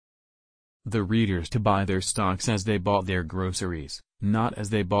the readers to buy their stocks as they bought their groceries, not as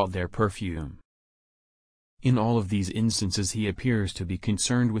they bought their perfume. In all of these instances he appears to be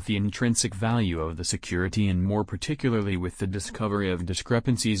concerned with the intrinsic value of the security and more particularly with the discovery of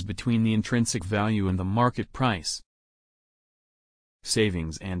discrepancies between the intrinsic value and the market price.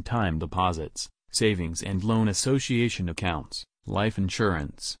 Savings and time deposits, savings and loan association accounts, life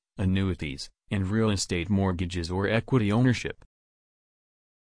insurance, annuities, and real estate mortgages or equity ownership.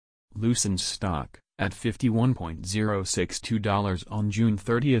 Lucent's stock, at $51.062 on June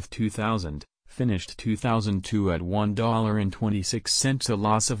 30, 2000, finished 2002 at $1.26, a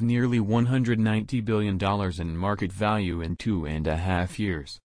loss of nearly $190 billion in market value in 2.5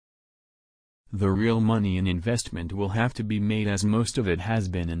 years. The real money in investment will have to be made, as most of it has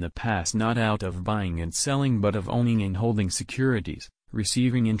been in the past, not out of buying and selling but of owning and holding securities,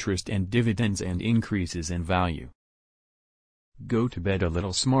 receiving interest and dividends and increases in value. Go to bed a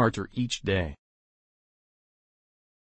little smarter each day.